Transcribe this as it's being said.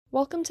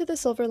Welcome to the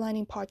Silver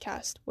Lining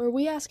Podcast, where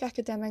we ask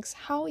academics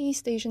how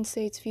East Asian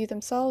states view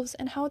themselves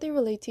and how they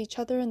relate to each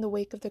other in the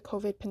wake of the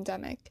COVID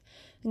pandemic.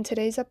 In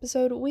today's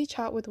episode, we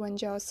chat with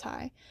Wenjiao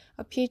Tsai,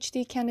 a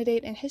PhD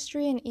candidate in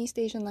history and East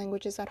Asian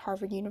languages at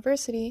Harvard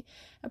University,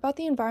 about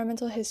the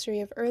environmental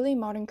history of early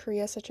modern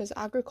Korea, such as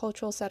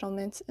agricultural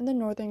settlements in the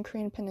northern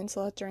Korean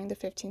peninsula during the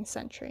 15th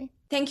century.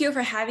 Thank you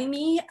for having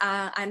me.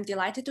 I'm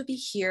delighted to be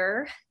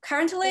here.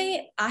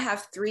 Currently, I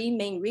have three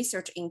main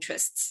research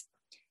interests: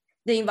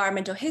 the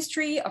environmental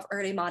history of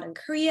early modern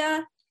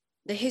Korea,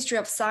 the history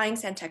of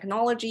science and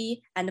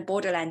technology, and the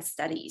borderland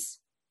studies.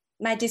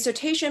 My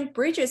dissertation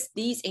bridges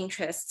these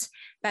interests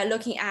by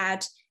looking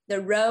at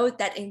the role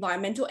that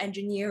environmental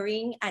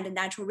engineering and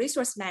natural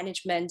resource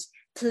management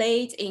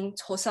played in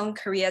Joseon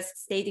Korea's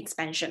state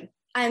expansion.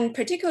 I'm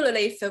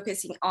particularly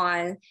focusing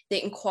on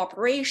the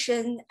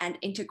incorporation and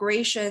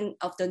integration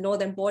of the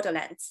northern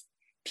borderlands,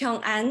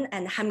 Pyongan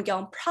and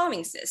Hamgyong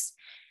provinces,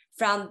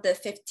 from the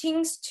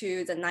 15th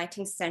to the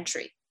 19th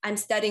century. I'm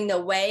studying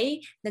the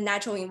way the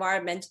natural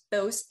environment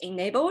both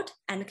enabled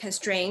and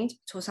constrained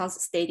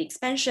Joseon's state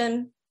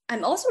expansion.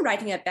 I'm also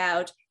writing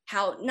about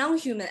how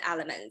non-human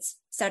elements,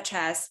 such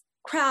as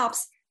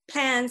crops,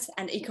 plants,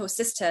 and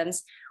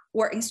ecosystems,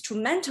 were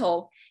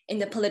instrumental in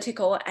the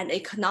political and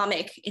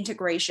economic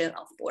integration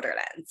of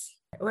borderlands.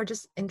 We're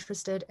just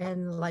interested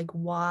in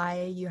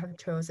why you have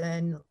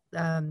chosen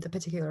the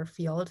particular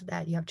field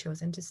that you have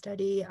chosen to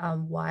study,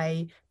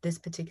 why this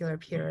particular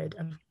period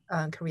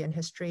of Korean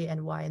history,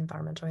 and why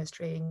environmental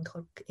history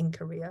in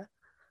Korea.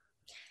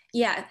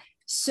 Yeah,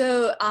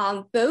 so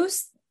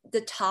both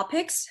the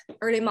topics,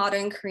 early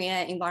modern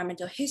Korean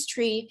environmental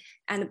history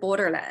and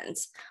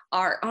borderlands,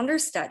 are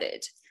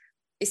understudied,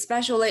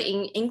 especially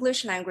in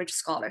English language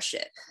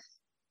scholarship.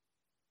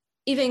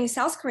 Even in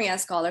South Korean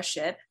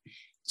scholarship,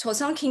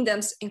 Joseon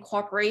Kingdom's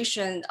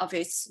incorporation of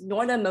its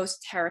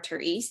northernmost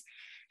territories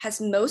has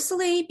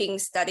mostly been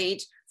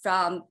studied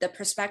from the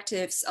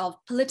perspectives of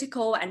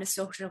political and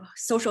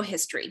social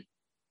history.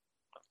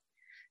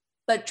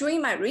 But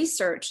during my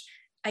research,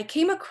 I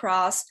came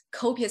across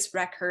copious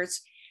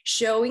records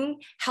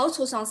showing how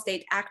Joseon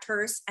state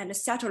actors and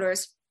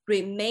settlers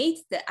remade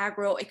the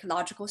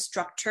agroecological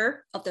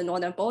structure of the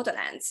northern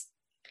borderlands.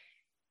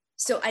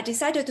 So I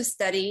decided to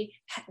study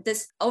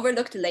this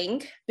overlooked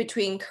link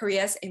between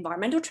Korea's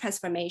environmental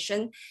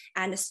transformation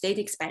and state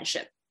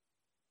expansion.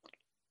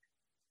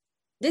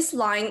 This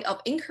line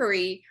of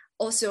inquiry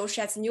also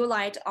sheds new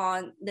light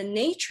on the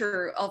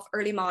nature of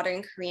early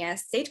modern Korean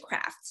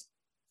statecraft.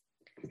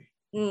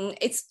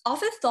 It's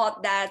often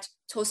thought that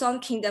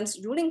Joseon Kingdom's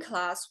ruling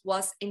class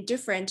was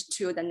indifferent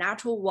to the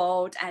natural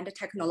world and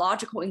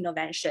technological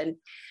innovation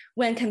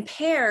when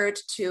compared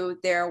to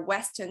their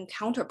Western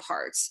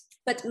counterparts.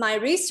 But my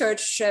research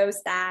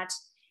shows that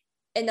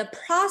in the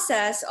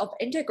process of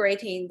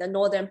integrating the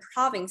northern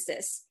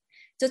provinces,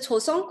 the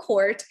Joseon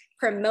court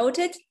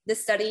promoted the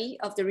study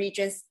of the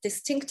region's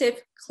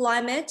distinctive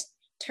climate,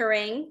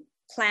 terrain,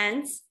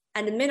 plants,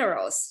 and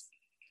minerals.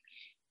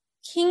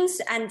 Kings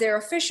and their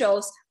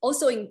officials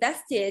also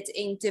invested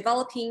in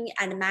developing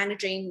and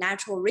managing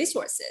natural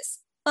resources.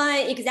 By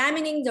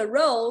examining the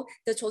role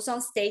the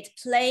Joseon state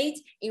played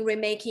in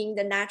remaking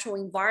the natural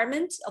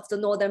environment of the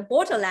northern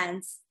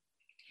borderlands,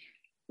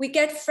 we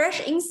get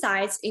fresh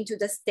insights into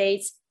the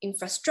state's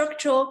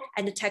infrastructural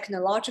and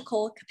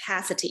technological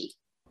capacity.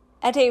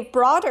 At a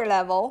broader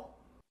level,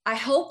 I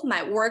hope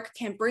my work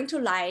can bring to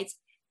light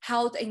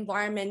how the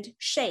environment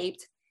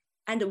shaped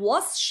and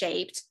was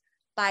shaped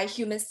by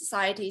human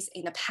societies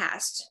in the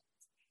past.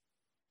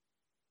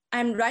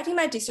 I'm writing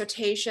my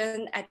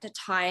dissertation at the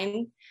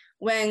time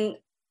when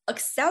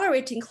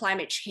accelerating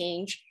climate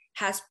change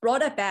has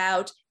brought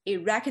about a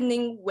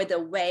reckoning with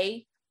the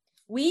way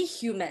we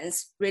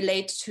humans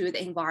relate to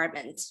the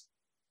environment.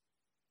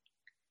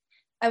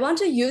 I want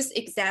to use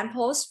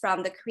examples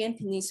from the Korean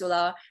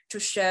Peninsula to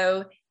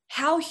show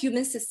how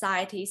human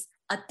societies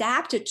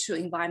adapted to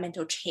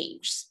environmental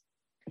change,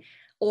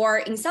 or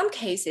in some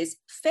cases,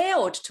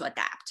 failed to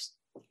adapt.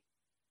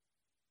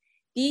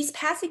 These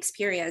past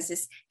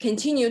experiences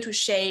continue to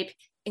shape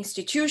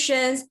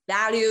institutions,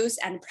 values,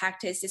 and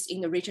practices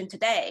in the region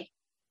today.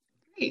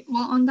 Great.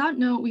 Well, on that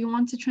note, we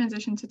want to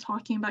transition to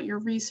talking about your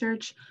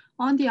research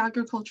on the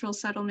agricultural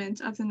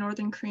settlement of the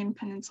northern Korean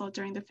peninsula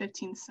during the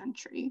 15th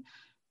century.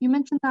 You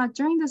mentioned that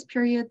during this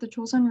period, the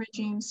Joseon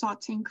regime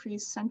sought to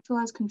increase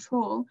centralized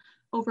control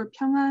over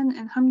Pyongan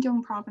and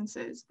Hamgyong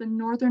provinces, the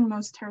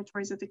northernmost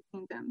territories of the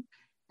kingdom.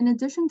 In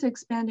addition to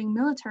expanding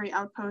military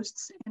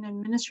outposts and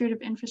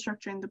administrative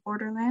infrastructure in the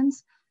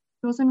borderlands,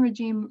 the Joseon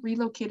regime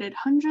relocated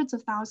hundreds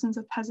of thousands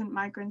of peasant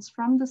migrants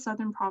from the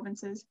southern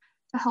provinces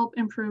to help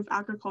improve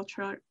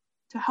agriculture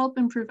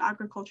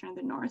in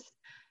the north.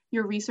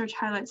 Your research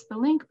highlights the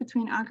link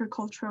between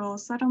agricultural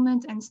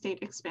settlement and state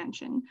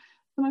expansion.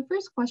 So my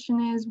first question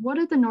is, what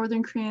did the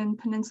northern Korean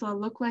peninsula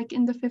look like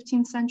in the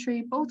 15th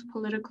century, both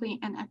politically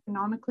and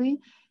economically?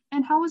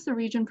 And how was the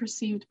region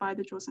perceived by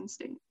the Joseon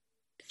state?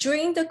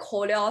 During the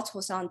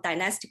Goryeo-Joseon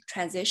dynastic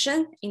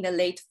transition in the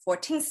late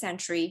 14th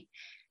century,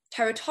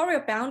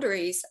 territorial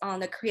boundaries on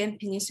the Korean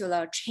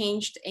Peninsula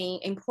changed in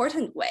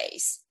important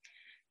ways.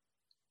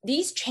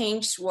 These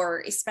changes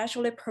were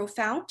especially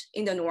profound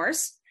in the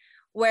north,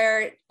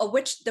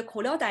 which the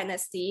Goryeo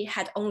dynasty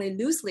had only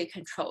loosely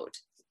controlled.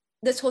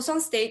 The Joseon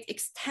state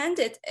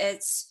extended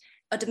its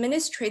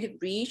administrative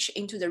reach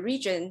into the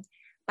region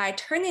by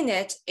turning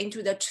it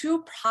into the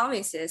two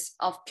provinces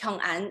of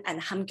Gyeonggan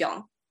and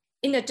Hamgyong.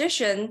 In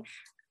addition,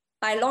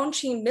 by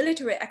launching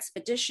military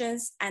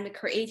expeditions and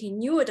creating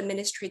new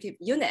administrative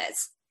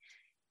units,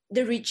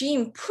 the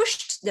regime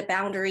pushed the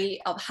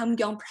boundary of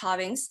Hamgyong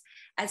province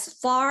as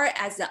far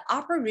as the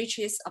upper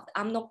reaches of the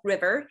Amnok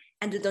River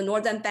and the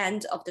northern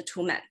band of the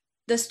Tumen.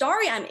 The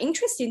story I'm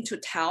interested to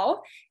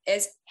tell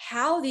is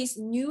how these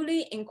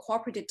newly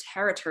incorporated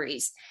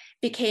territories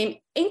became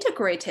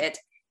integrated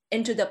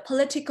into the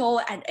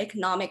political and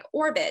economic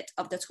orbit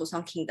of the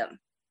Joseon Kingdom.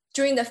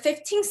 During the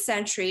 15th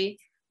century,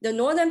 the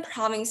northern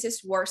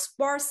provinces were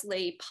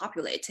sparsely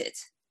populated.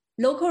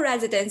 Local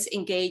residents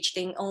engaged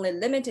in only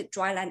limited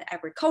dryland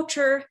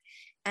agriculture,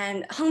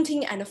 and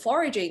hunting and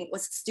foraging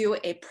was still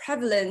a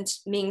prevalent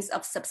means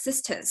of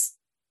subsistence.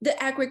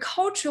 The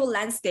agricultural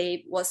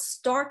landscape was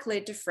starkly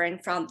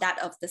different from that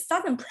of the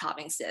southern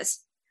provinces,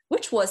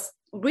 which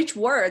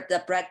were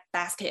the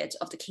breadbasket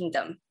of the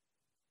kingdom.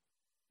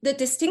 The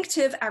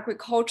distinctive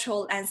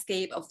agricultural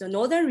landscape of the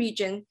northern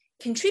region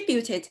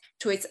contributed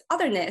to its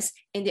otherness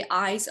in the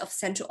eyes of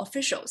central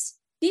officials.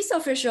 These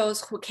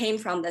officials who came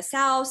from the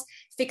south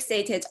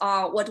fixated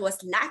on what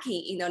was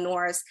lacking in the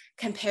north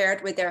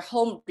compared with their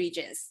home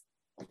regions.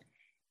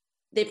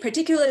 They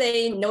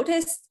particularly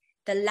noticed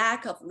the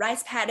lack of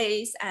rice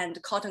paddies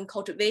and cotton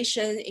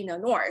cultivation in the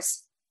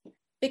north.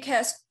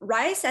 Because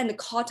rice and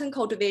cotton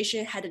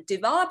cultivation had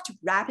developed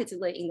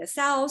rapidly in the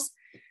south,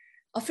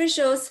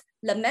 officials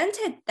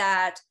lamented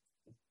that,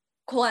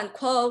 quote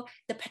unquote,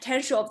 the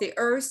potential of the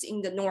earth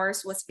in the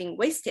north was being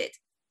wasted.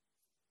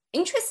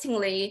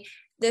 Interestingly,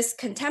 this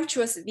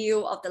contemptuous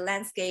view of the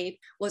landscape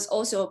was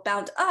also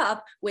bound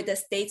up with the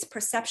state's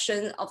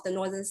perception of the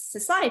northern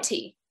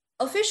society.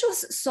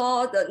 Officials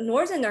saw the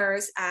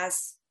northerners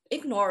as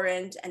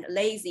ignorant and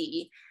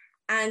lazy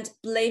and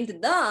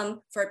blamed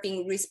them for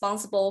being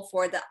responsible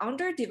for the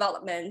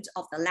underdevelopment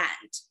of the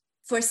land.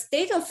 For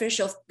state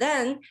officials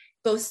then,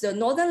 both the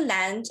northern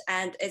land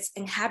and its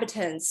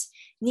inhabitants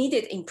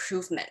needed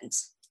improvement.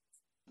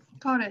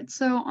 Got it.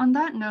 So on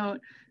that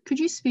note, could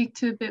you speak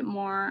to a bit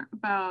more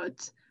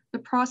about the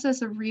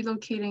process of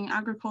relocating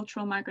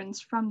agricultural migrants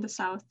from the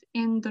south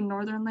in the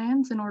northern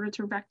lands in order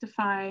to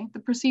rectify the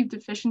perceived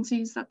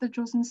deficiencies that the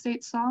Joseon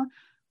state saw?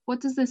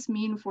 What does this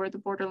mean for the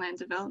borderland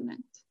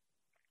development?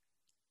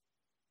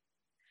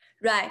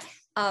 Right.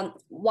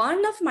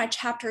 One of my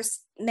chapter's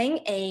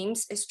main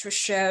aims is to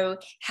show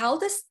how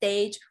the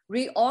state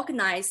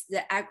reorganized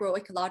the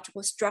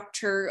agroecological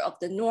structure of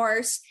the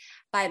north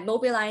by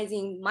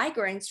mobilizing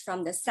migrants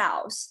from the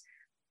south,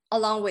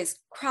 along with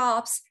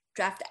crops,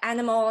 draft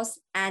animals,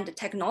 and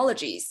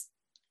technologies.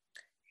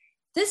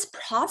 This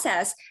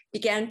process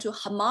began to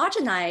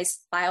homogenize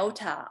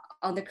biota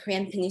on the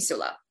Korean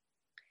Peninsula.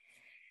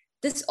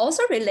 This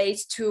also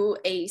relates to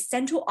a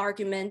central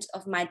argument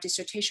of my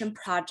dissertation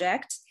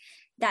project,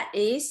 that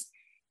is,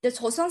 the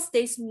Joseon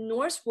state's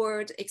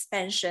northward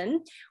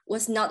expansion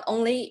was not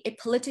only a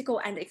political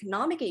and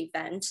economic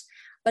event,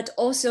 but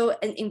also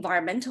an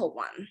environmental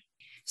one.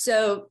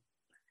 So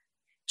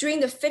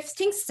during the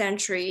 15th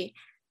century,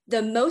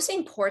 the most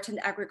important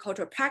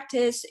agricultural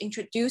practice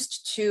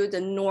introduced to the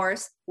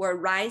north were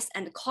rice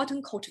and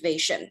cotton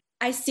cultivation.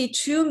 I see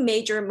two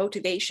major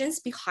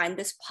motivations behind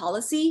this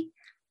policy.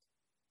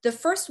 The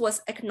first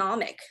was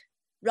economic.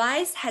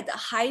 Rice had the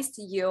highest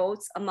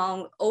yields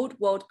among Old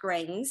World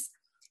grains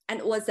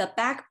and was the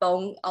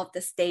backbone of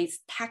the state's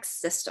tax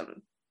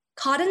system.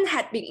 Cotton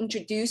had been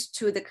introduced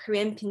to the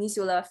Korean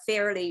Peninsula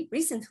fairly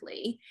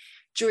recently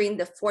during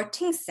the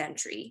 14th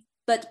century,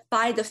 but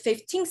by the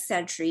 15th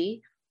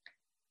century,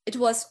 it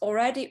was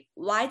already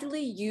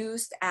widely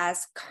used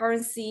as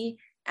currency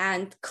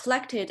and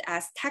collected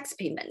as tax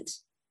payment.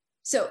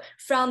 So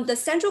from the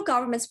central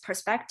government's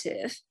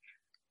perspective,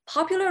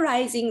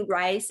 popularizing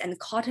rice and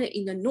cotton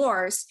in the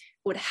north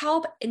would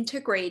help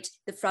integrate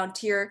the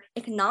frontier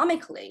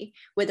economically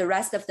with the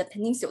rest of the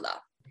peninsula.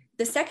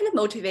 The second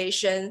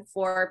motivation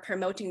for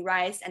promoting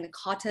rice and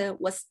cotton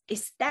was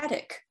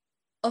aesthetic.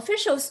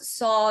 Officials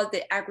saw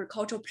the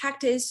agricultural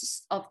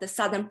practice of the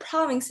southern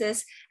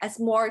provinces as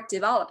more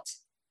developed.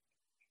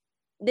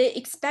 They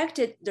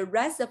expected the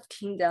rest of the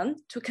kingdom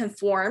to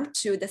conform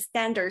to the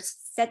standards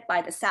set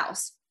by the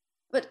south.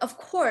 But of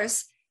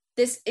course,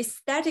 this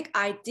aesthetic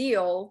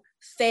ideal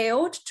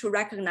failed to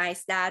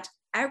recognize that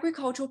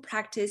agricultural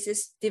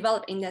practices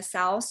developed in the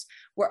south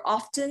were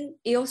often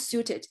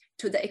ill-suited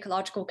to the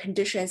ecological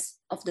conditions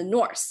of the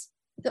north.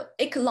 The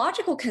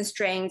ecological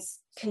constraints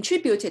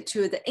contributed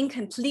to the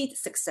incomplete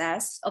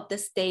success of the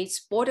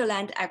state's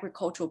borderland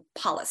agricultural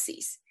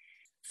policies.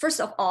 First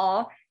of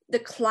all, the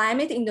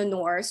climate in the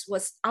north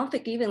was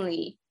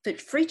unforgivingly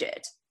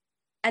frigid,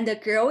 and the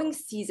growing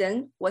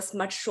season was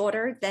much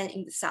shorter than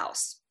in the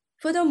south.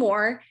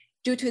 Furthermore,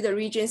 due to the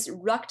region's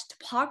rugged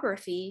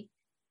topography,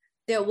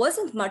 there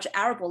wasn't much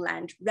arable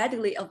land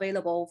readily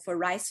available for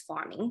rice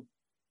farming.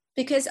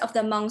 Because of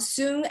the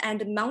monsoon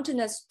and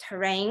mountainous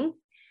terrain,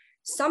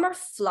 summer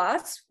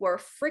floods were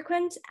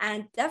frequent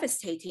and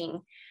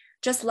devastating,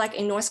 just like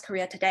in North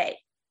Korea today.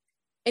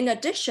 In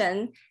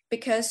addition,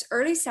 because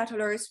early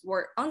settlers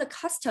were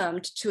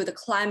unaccustomed to the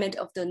climate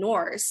of the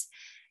North,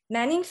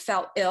 many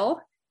fell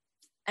ill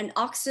and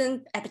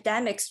oxen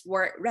epidemics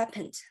were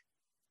rampant.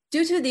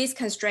 Due to these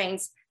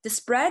constraints, the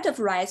spread of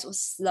rice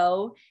was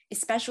slow,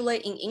 especially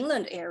in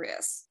inland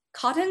areas.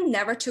 Cotton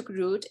never took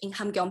root in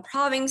Hamgyong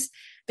province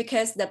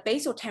because the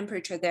basal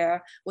temperature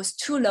there was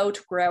too low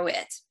to grow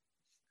it.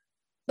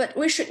 But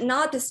we should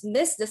not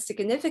dismiss the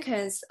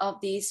significance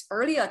of these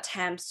early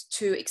attempts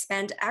to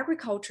expand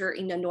agriculture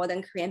in the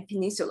Northern Korean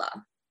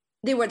peninsula.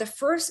 They were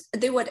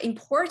the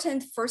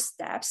important first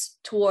steps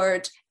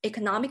toward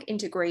economic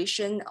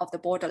integration of the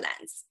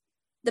borderlands.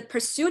 The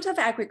pursuit of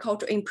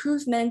agricultural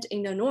improvement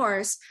in the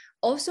north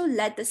also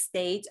led the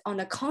state on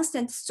a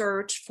constant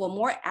search for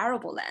more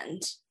arable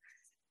land.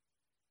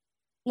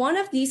 One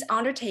of these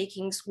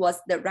undertakings was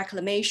the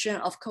reclamation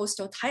of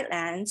coastal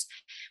tidelands,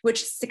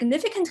 which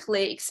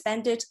significantly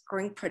expanded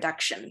grain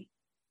production.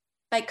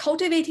 By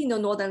cultivating the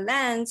northern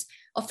lands,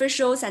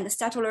 officials and the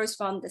settlers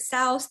from the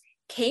south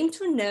came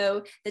to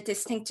know the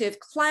distinctive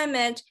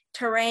climate,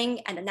 terrain,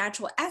 and the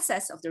natural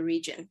assets of the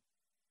region.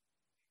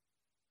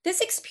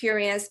 This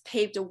experience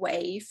paved the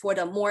way for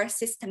the more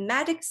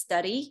systematic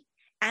study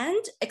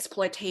and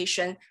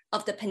exploitation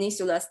of the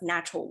peninsula's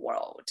natural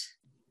world.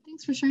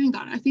 Thanks for sharing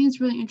that. I think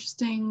it's really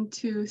interesting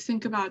to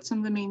think about some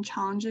of the main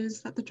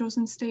challenges that the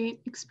Joseon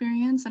state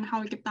experienced and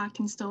how that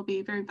can still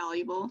be very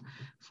valuable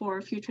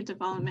for future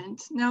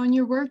development. Now, in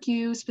your work,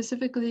 you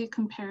specifically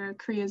compare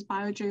Korea's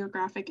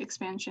biogeographic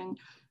expansion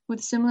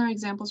with similar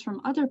examples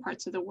from other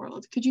parts of the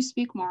world. Could you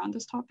speak more on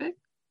this topic?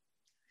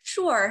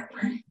 Sure.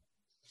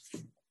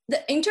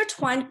 The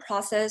intertwined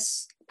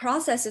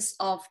processes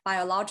of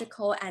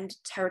biological and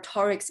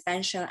territorial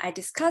expansion I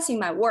discuss in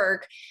my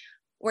work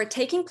were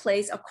taking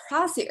place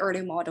across the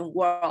early modern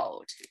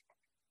world.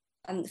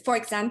 For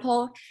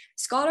example,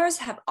 scholars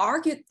have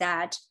argued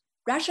that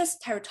Russia's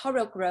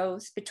territorial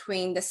growth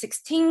between the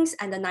 16th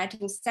and the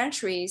 19th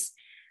centuries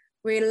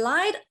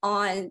relied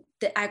on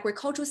the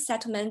agricultural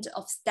settlement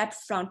of steppe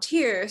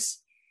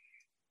frontiers,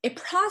 a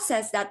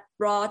process that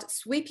brought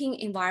sweeping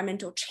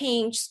environmental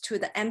change to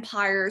the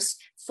empire's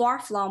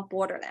far-flung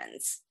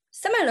borderlands.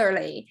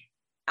 Similarly,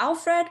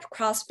 Alfred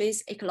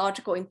Crosby's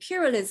ecological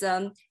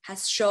imperialism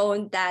has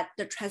shown that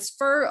the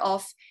transfer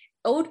of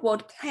old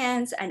world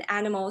plants and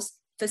animals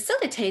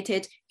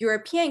facilitated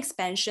European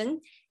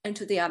expansion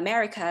into the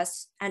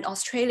Americas and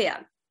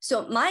Australia.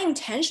 So my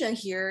intention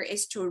here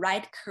is to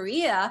write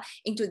Korea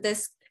into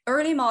this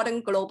early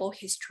modern global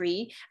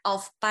history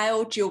of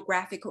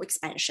biogeographical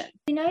expansion.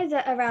 We know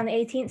that around the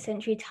 18th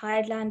century,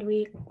 tideland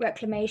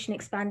reclamation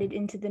expanded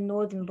into the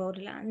northern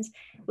borderlands,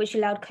 which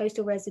allowed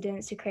coastal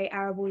residents to create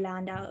arable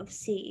land out of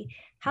sea.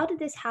 How did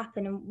this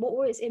happen, and what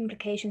were its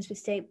implications for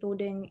state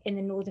building in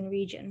the northern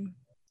region?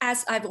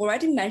 As I've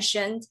already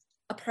mentioned,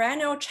 a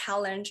perennial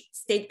challenge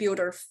state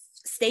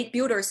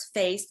builders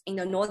faced in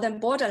the northern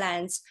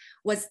borderlands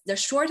was the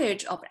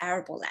shortage of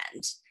arable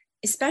land,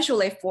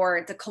 especially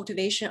for the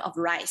cultivation of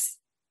rice.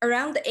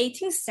 Around the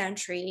 18th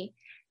century,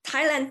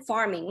 tideland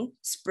farming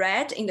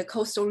spread in the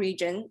coastal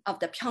region of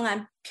the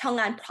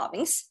Pyongan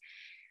province,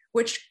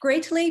 which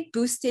greatly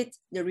boosted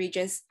the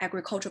region's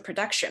agricultural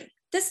production.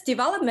 This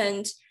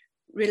development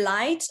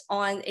relied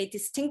on a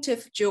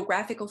distinctive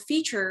geographical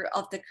feature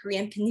of the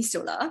Korean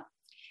peninsula,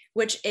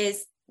 which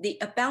is the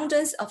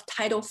abundance of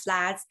tidal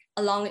flats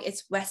along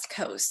its west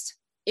coast.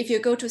 If you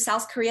go to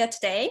South Korea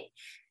today,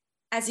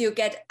 as you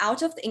get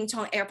out of the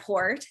Incheon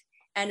airport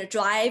and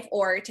drive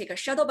or take a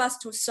shuttle bus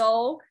to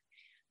Seoul,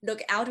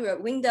 look out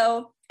your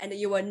window and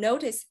you will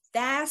notice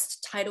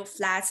vast tidal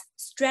flats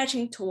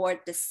stretching toward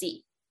the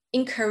sea.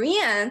 In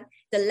Korean,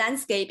 the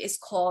landscape is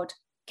called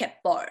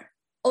갯벌.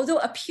 Although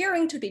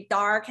appearing to be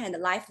dark and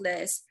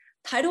lifeless,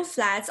 tidal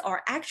flats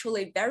are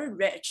actually very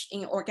rich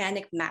in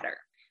organic matter.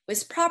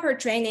 With proper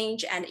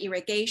drainage and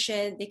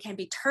irrigation, they can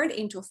be turned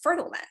into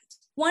fertile land.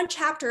 One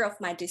chapter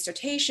of my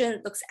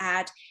dissertation looks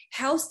at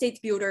how state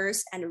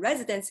builders and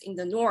residents in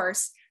the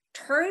north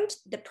turned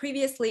the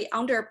previously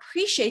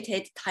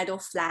underappreciated tidal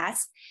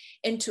flats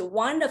into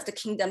one of the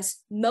kingdom's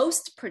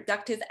most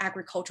productive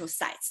agricultural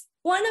sites.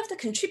 One of the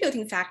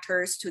contributing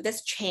factors to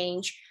this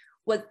change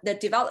was the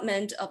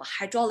development of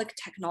hydraulic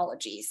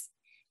technologies.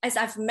 As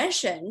I've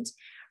mentioned,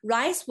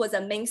 rice was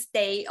a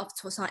mainstay of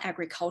Joseon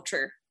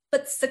agriculture,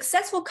 but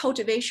successful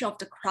cultivation of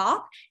the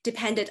crop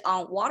depended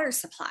on water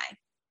supply.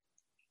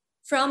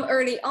 From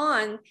early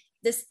on,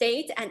 the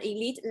state and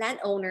elite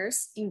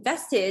landowners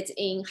invested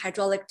in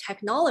hydraulic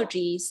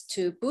technologies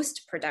to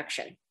boost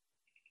production.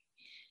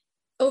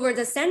 Over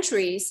the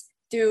centuries,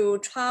 through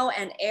trial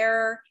and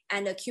error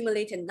and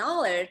accumulated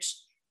knowledge,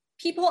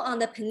 people on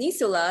the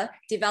peninsula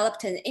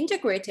developed an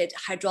integrated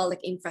hydraulic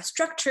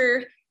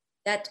infrastructure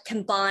that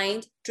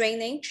combined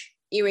drainage,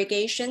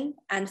 irrigation,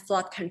 and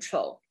flood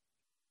control.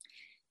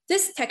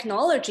 This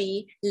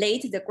technology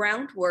laid the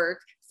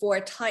groundwork for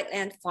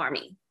tideland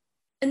farming.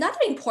 Another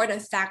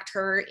important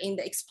factor in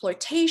the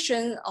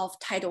exploitation of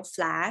tidal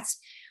flats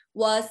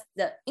was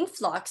the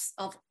influx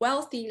of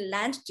wealthy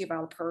land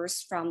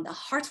developers from the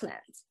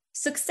heartland.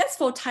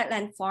 Successful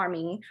tideland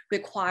farming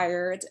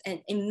required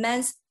an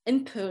immense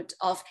input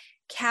of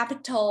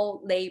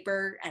capital,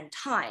 labor, and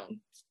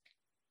time.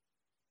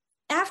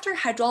 After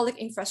hydraulic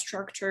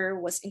infrastructure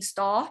was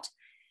installed,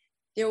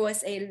 there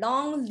was a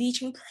long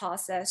leaching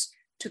process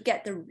to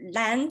get the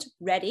land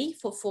ready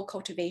for full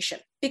cultivation.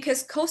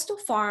 Because coastal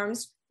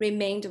farms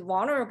remained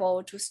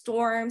vulnerable to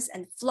storms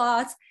and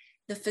floods,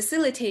 the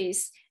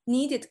facilities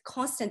needed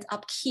constant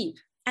upkeep,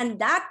 and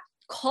that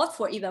called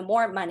for even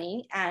more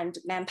money and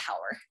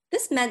manpower.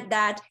 This meant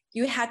that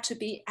you had to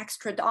be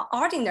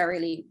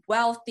extraordinarily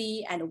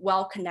wealthy and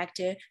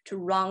well-connected to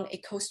run a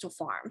coastal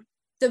farm.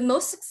 The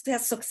most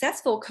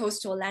successful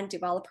coastal land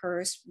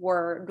developers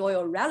were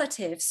royal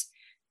relatives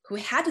who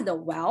had the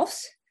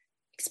wealth,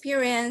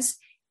 experience,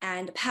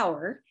 and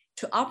power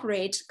to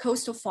operate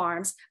coastal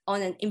farms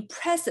on an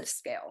impressive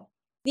scale.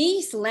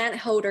 These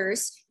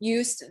landholders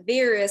used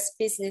various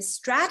business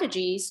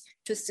strategies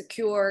to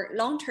secure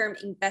long-term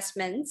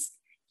investments,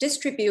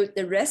 distribute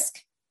the risk,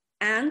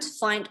 and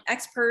find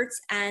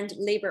experts and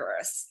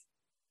laborers.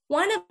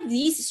 One of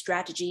these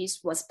strategies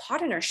was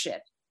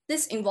partnership.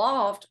 This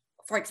involved,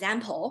 for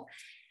example,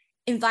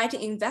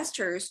 inviting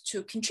investors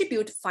to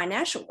contribute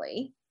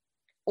financially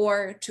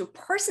or to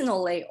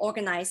personally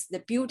organize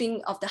the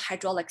building of the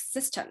hydraulic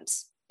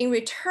systems. In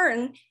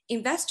return,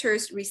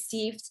 investors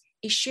received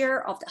a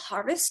share of the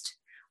harvest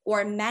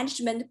or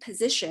management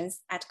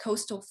positions at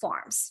coastal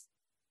farms.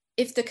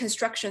 If the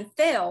construction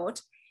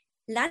failed,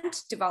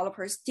 land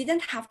developers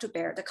didn't have to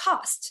bear the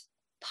cost.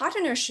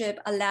 Partnership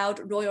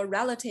allowed royal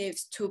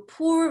relatives to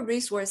pool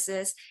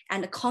resources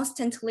and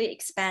constantly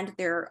expand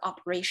their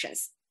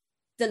operations.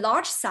 The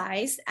large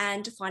size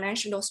and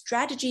financial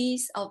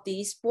strategies of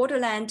these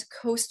borderland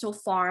coastal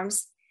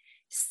farms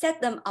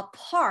set them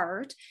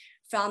apart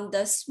from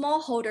the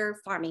smallholder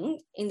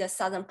farming in the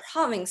southern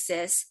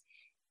provinces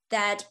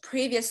that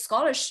previous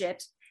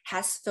scholarship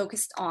has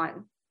focused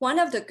on. One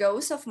of the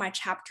goals of my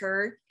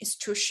chapter is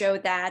to show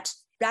that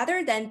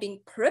rather than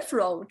being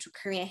peripheral to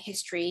Korean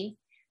history,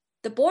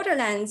 the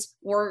borderlands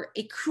were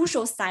a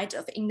crucial site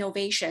of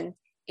innovation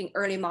in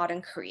early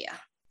modern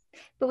Korea.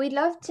 But we'd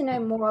love to know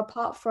more,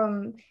 apart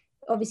from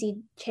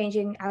obviously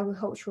changing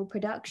agricultural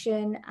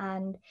production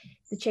and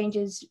the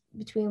changes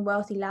between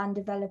wealthy land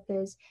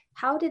developers.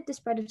 How did the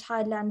spread of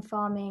tideland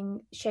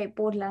farming shape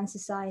borderland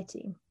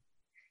society?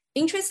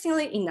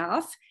 Interestingly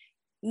enough,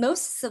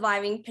 most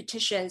surviving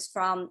petitions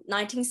from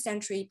 19th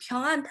century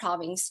Pyongan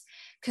province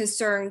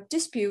concern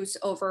disputes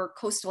over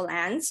coastal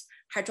lands,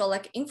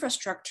 hydraulic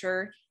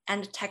infrastructure,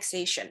 and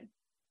taxation.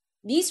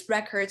 These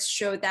records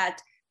show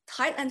that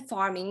tideland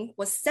farming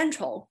was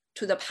central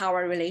to the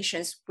power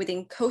relations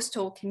within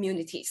coastal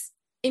communities.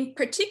 In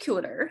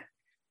particular,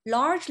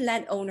 large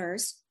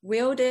landowners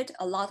wielded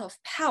a lot of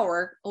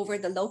power over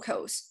the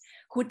locals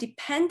who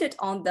depended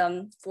on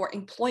them for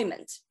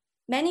employment.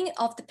 Many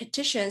of the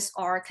petitions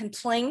are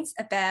complaints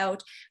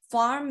about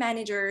farm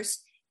managers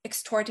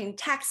extorting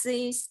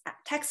taxes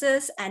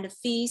and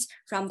fees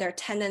from their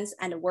tenants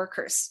and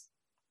workers.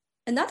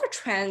 Another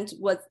trend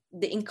was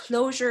the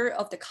enclosure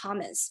of the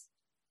commons.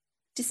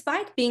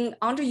 Despite being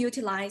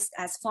underutilized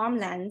as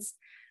farmlands,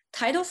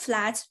 tidal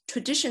flats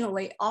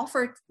traditionally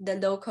offered the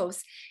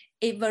locals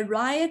a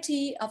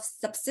variety of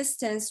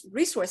subsistence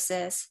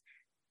resources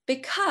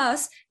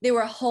because they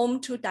were home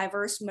to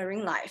diverse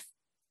marine life.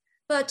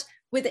 But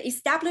with the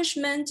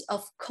establishment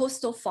of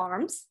coastal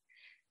farms,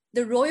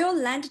 the royal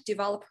land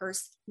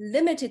developers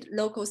limited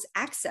locals'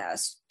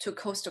 access to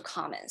coastal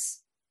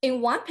commons.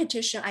 In one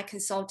petition I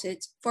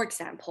consulted, for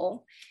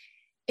example,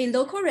 a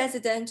local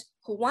resident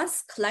who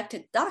once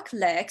collected duck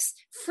legs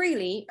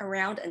freely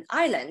around an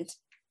island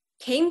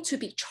came to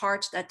be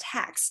charged a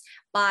tax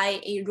by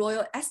a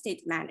royal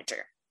estate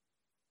manager.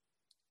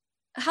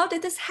 How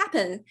did this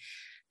happen?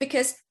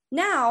 Because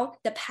now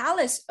the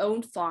palace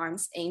owned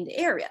farms in the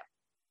area.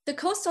 The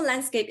coastal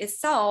landscape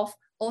itself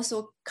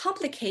also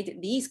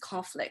complicated these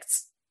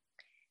conflicts.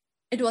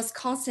 It was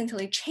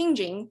constantly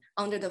changing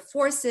under the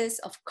forces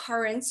of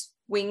currents,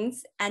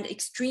 winds, and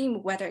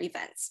extreme weather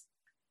events.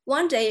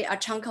 One day, a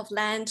chunk of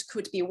land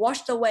could be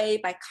washed away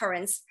by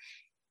currents,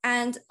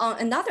 and on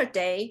another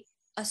day,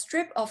 a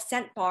strip of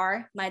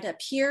sandbar might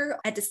appear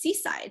at the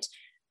seaside,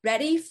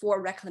 ready for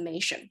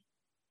reclamation.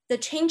 The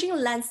changing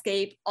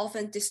landscape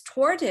often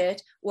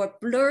distorted or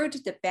blurred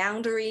the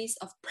boundaries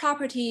of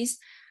properties,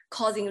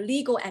 causing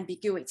legal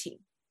ambiguity.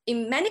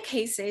 In many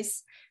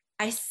cases,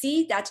 I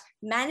see that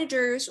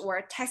managers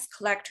or tax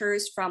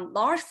collectors from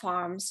large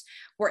farms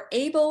were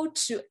able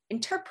to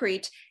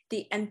interpret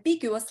the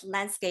ambiguous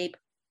landscape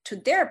to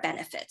their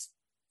benefit.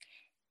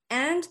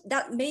 And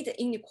that made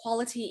the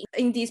inequality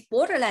in these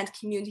borderland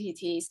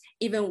communities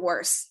even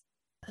worse.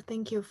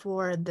 Thank you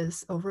for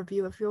this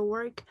overview of your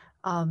work.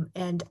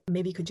 And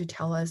maybe could you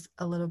tell us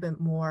a little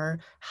bit more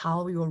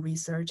how your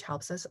research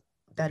helps us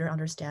better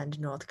understand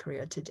North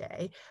Korea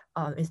today?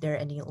 Is there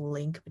any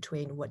link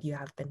between what you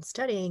have been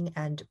studying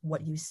and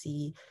what you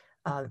see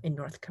in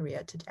North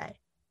Korea today?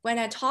 When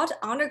I taught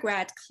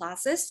undergrad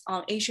classes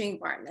on Asian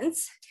environments,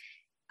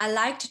 I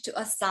liked to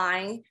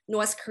assign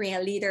North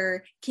Korean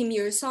leader Kim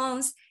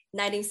Il-sung's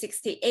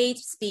 1968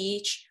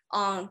 speech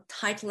on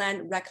tideland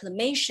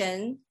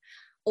reclamation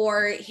or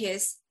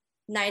his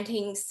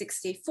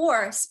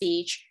 1964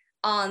 speech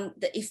on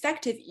the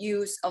effective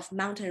use of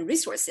mountain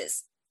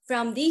resources.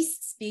 From these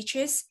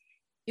speeches,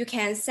 you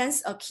can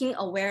sense a keen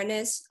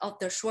awareness of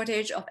the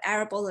shortage of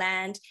arable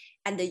land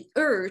and the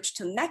urge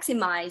to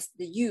maximize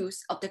the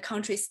use of the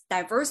country's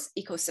diverse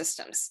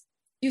ecosystems.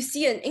 You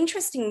see an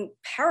interesting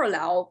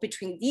parallel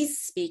between these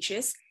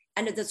speeches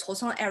and the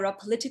Joseon era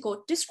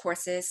political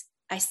discourses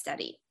I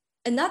study.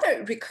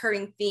 Another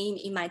recurring theme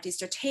in my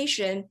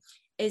dissertation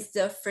is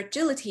the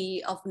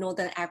fragility of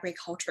northern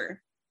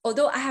agriculture.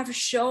 Although I have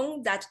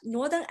shown that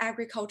northern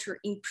agriculture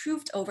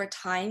improved over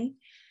time,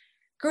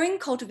 grain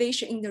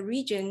cultivation in the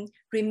region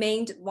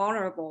remained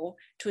vulnerable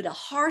to the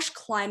harsh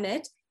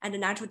climate and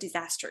natural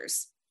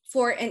disasters.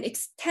 For an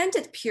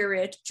extended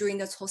period during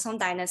the Joseon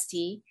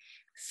dynasty,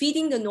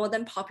 feeding the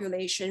northern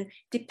population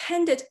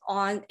depended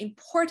on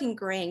importing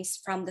grains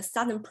from the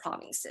southern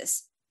provinces.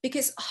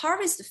 Because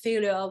harvest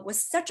failure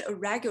was such a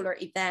regular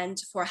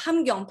event for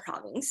Hamgyong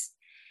province,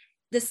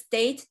 the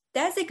state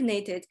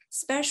designated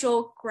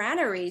special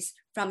granaries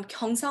from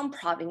Gyeongsang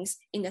province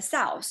in the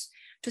south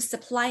to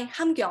supply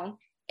Hamgyong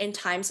in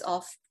times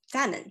of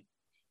famine.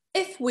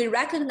 If we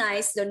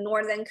recognize the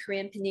northern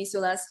Korean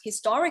peninsula's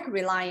historic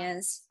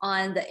reliance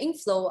on the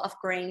inflow of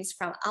grains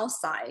from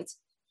outside,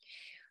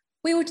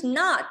 we would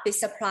not be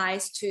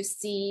surprised to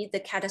see the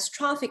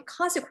catastrophic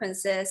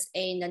consequences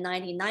in the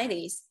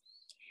 1990s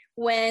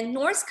when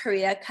North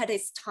Korea cut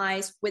its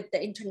ties with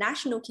the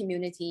international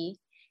community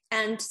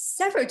and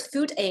severed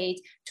food aid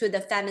to the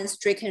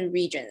famine-stricken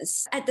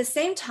regions. At the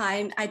same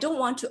time, I don't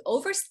want to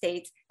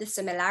overstate the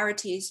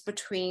similarities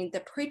between the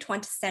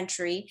pre-20th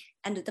century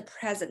and the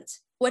present.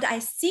 What I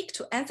seek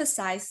to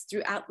emphasize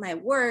throughout my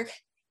work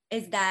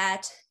is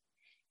that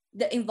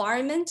the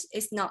environment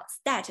is not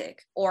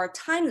static or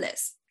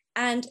timeless,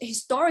 and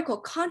historical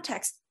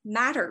context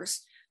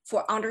matters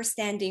for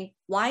understanding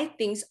why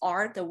things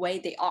are the way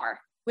they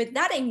are. With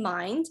that in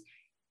mind,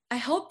 I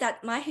hope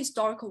that my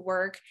historical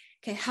work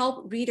can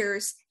help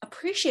readers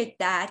appreciate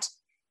that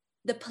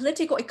the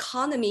political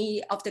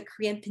economy of the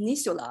Korean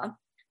Peninsula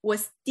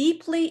was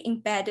deeply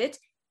embedded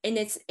in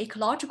its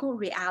ecological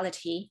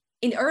reality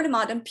in the early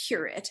modern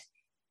period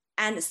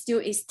and still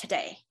is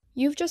today.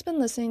 You've just been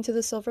listening to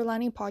the Silver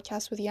Lining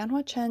Podcast with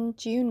Yanhua Chen,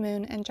 Ji-yoon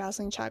Moon, and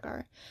Jaslyn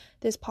Chagar.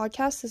 This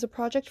podcast is a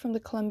project from the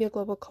Columbia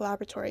Global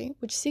Collaboratory,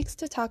 which seeks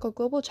to tackle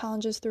global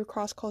challenges through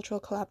cross-cultural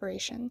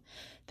collaboration.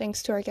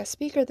 Thanks to our guest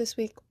speaker this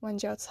week,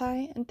 Wenjiao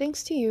Cai, and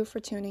thanks to you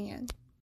for tuning in.